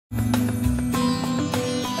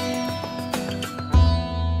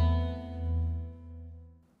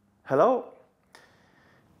Hello.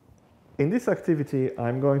 In this activity,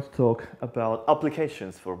 I'm going to talk about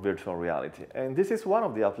applications for virtual reality. And this is one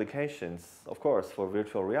of the applications, of course, for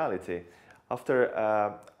virtual reality. After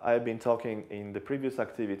I've been talking in the previous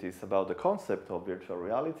activities about the concept of virtual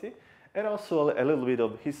reality and also a little bit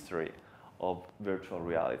of history of virtual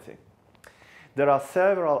reality. There are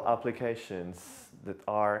several applications that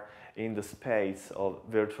are in the space of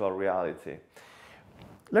virtual reality.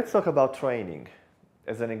 Let's talk about training.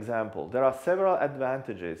 As an example, there are several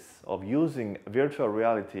advantages of using virtual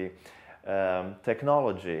reality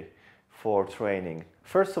technology for training.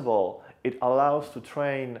 First of all, it allows to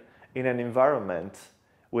train in an environment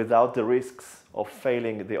without the risks of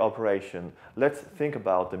failing the operation. Let's think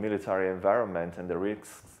about the military environment and the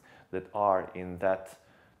risks that are in that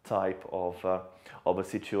type of a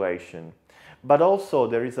situation. But also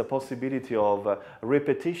there is a possibility of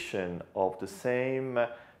repetition of the same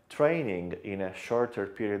training in a shorter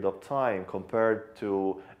period of time compared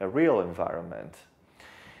to a real environment.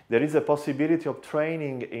 There is a possibility of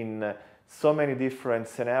training in so many different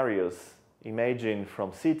scenarios. Imagine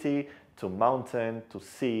from city to mountain to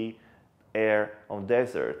sea, air, on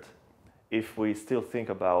desert, if we still think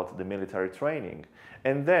about the military training.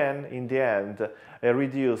 And then, in the end, a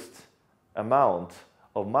reduced amount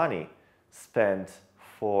of money spent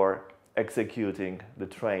for executing the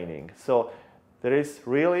training. So there is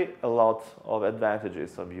really a lot of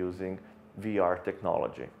advantages of using VR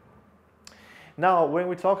technology. Now, when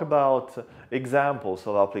we talk about examples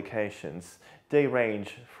of applications, they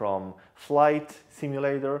range from flight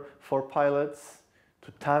simulator for pilots to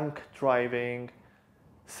tank driving,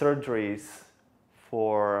 surgeries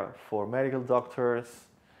for medical doctors,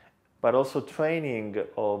 but also training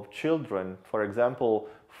of children, for example,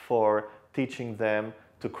 for teaching them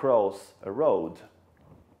to cross a road.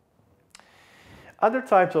 Other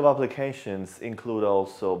types of applications include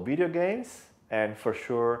also video games, and for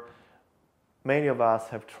sure many of us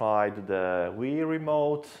have tried the Wii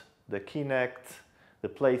remote, the Kinect, the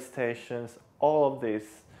PlayStations. All of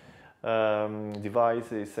these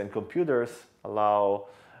devices and computers allow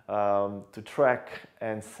to track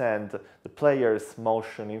and send the player's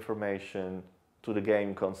motion information to the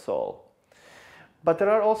game console. But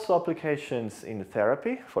there are also applications in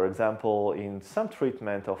therapy. For example, in some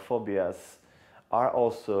treatment of phobias are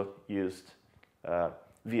also used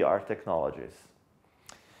VR technologies.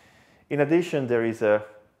 In addition, there is an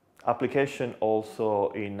application also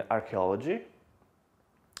in archaeology.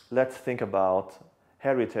 Let's think about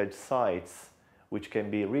heritage sites which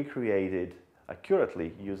can be recreated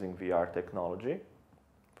accurately using VR technology.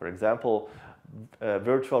 For example,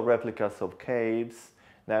 virtual replicas of caves,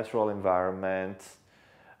 natural environments,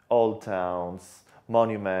 old towns,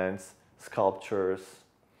 monuments, sculptures,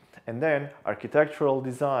 and then architectural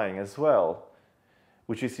design as well,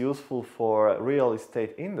 which is useful for real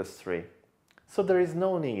estate industry. So there is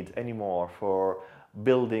no need anymore for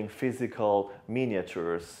building physical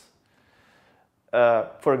miniatures.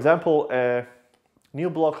 For example, a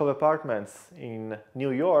new block of apartments in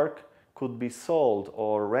New York could be sold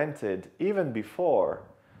or rented even before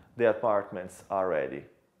the apartments are ready,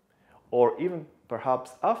 or even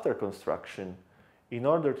perhaps after construction, in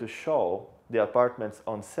order to show the apartments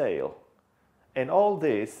on sale. And all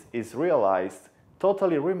this is realized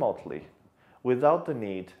totally remotely, without the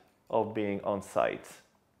need of being on site.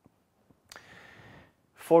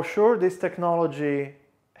 For sure, this technology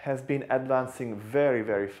has been advancing very,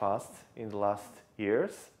 very fast in the last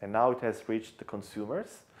years, and now it has reached the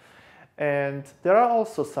consumers. And there are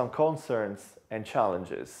also some concerns and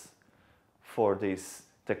challenges for this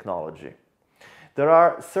technology. There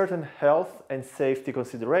are certain health and safety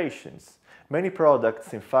considerations. Many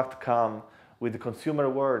products, in fact, come with consumer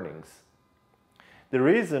warnings. The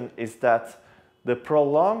reason is that the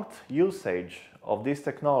prolonged usage of this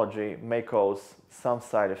technology may cause some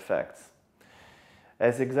side effects.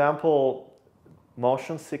 As example,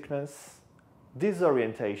 motion sickness,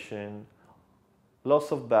 disorientation,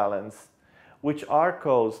 loss of balance, which are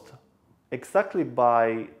caused exactly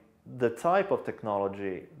by the type of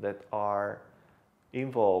technology that are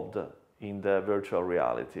involved in the virtual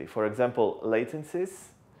reality. For example, latencies,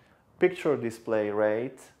 picture display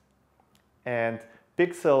rate, and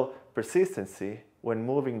pixel persistency when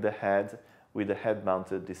moving the head with a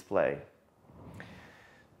head-mounted display.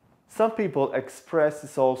 Some people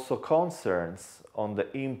express also concerns on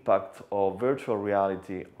the impact of virtual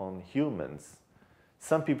reality on humans.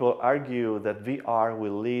 Some people argue that VR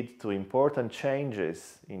will lead to important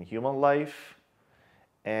changes in human life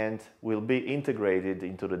and will be integrated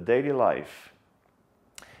into the daily life.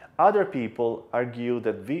 Other people argue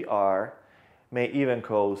that VR may even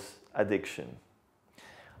cause addiction.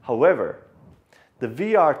 However, the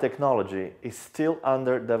VR technology is still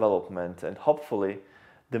under development, and hopefully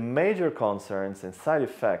the major concerns and side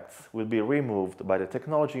effects will be removed by the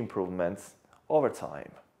technology improvements over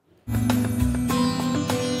time.